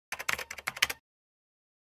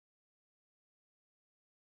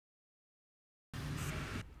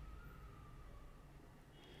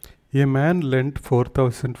A man lent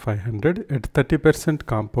 4,500 at 30%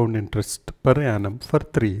 compound interest per annum for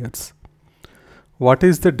 3 years. What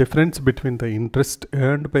is the difference between the interest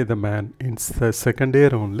earned by the man in the second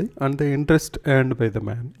year only and the interest earned by the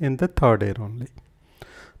man in the third year only?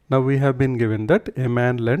 Now we have been given that a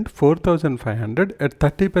man lent 4,500 at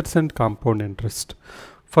 30% compound interest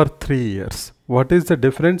for 3 years. What is the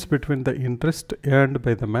difference between the interest earned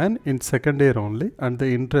by the man in second year only and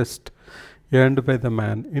the interest earned by the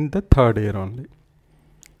man in the third year only?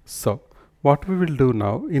 So what we will do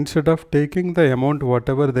now, instead of taking the amount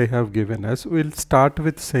whatever they have given us, we will start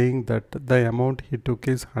with saying that the amount he took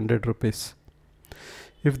is 100 rupees.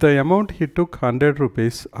 If the amount he took 100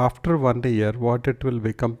 rupees, after 1 year what it will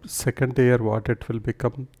become, second year what it will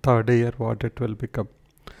become, third year what it will become.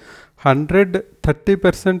 100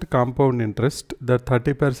 30% compound interest, the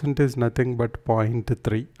 30% is nothing but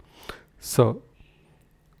 0.3. So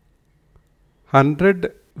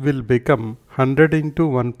 100 will become 100 into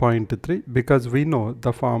 1.3, because we know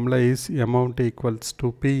the formula is amount equals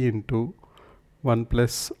to P into 1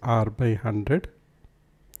 plus R by 100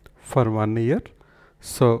 for 1 year.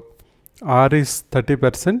 So R is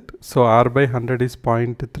 30%, so R by 100 is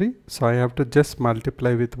 0.3, so I have to just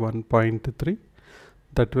multiply with 1.3,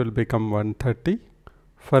 that will become 130.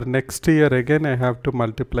 For next year again I have to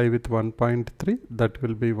multiply with 1.3, that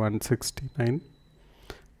will be 169.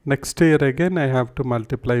 Next year again I have to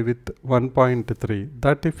multiply with 1.3,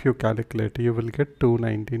 that if you calculate you will get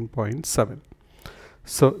 219.7.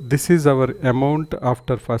 So this is our amount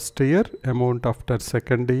after first year, amount after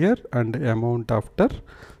second year and amount after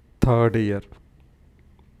third year.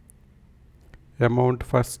 Amount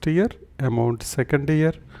first year, amount second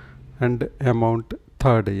year and amount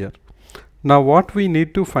third year. Now what we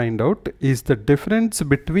need to find out is the difference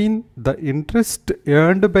between the interest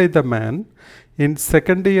earned by the man in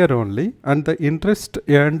second year only and the interest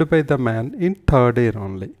earned by the man in third year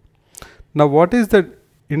only. Now what is the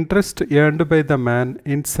interest earned by the man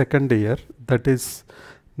in second year? That is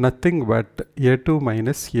nothing but A2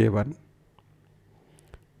 minus A1.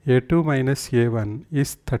 A2 minus A1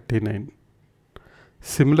 is 39.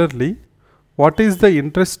 Similarly, what is the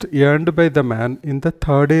interest earned by the man in the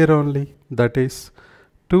third year only? That is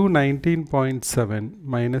 219.7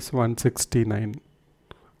 minus 169,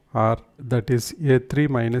 or that is A3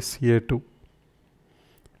 minus A2,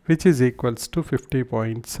 which is equals to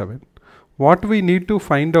 50.7. What we need to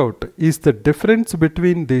find out is the difference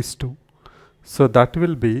between these two. So that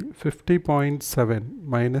will be 50.7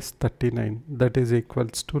 minus 39, that is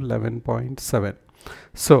equals to 11.7.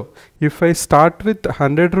 So if I start with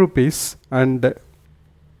 100 rupees and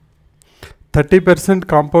 30%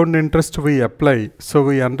 compound interest we apply, so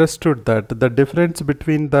we understood that the difference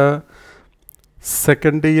between the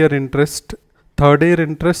second year interest, third year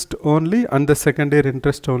interest only and the second year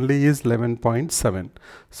interest only is 11.7.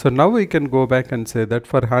 So now we can go back and say that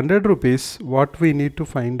for 100 rupees what we need to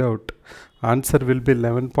find out, answer will be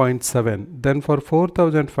 11.7. Then for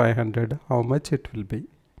 4,500 how much it will be?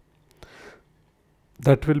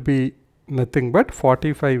 That will be nothing but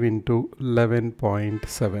 45 into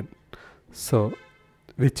 11.7. So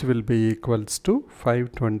which will be equals to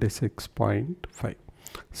 526.5.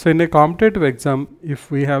 So in a competitive exam, if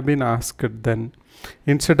we have been asked, then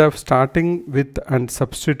instead of starting with and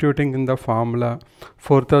substituting in the formula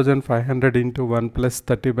 4,500 into 1 plus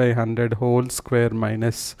 30 by 100 whole square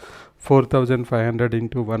minus 4,500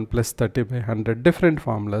 into 1 plus 30 by 100, different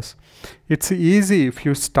formulas, it's easy if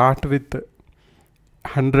you start with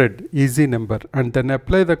 100 easy number and then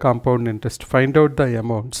apply the compound interest, find out the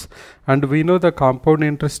amounts, and we know the compound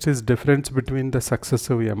interest is difference between the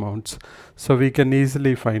successive amounts, so we can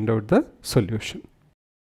easily find out the solution.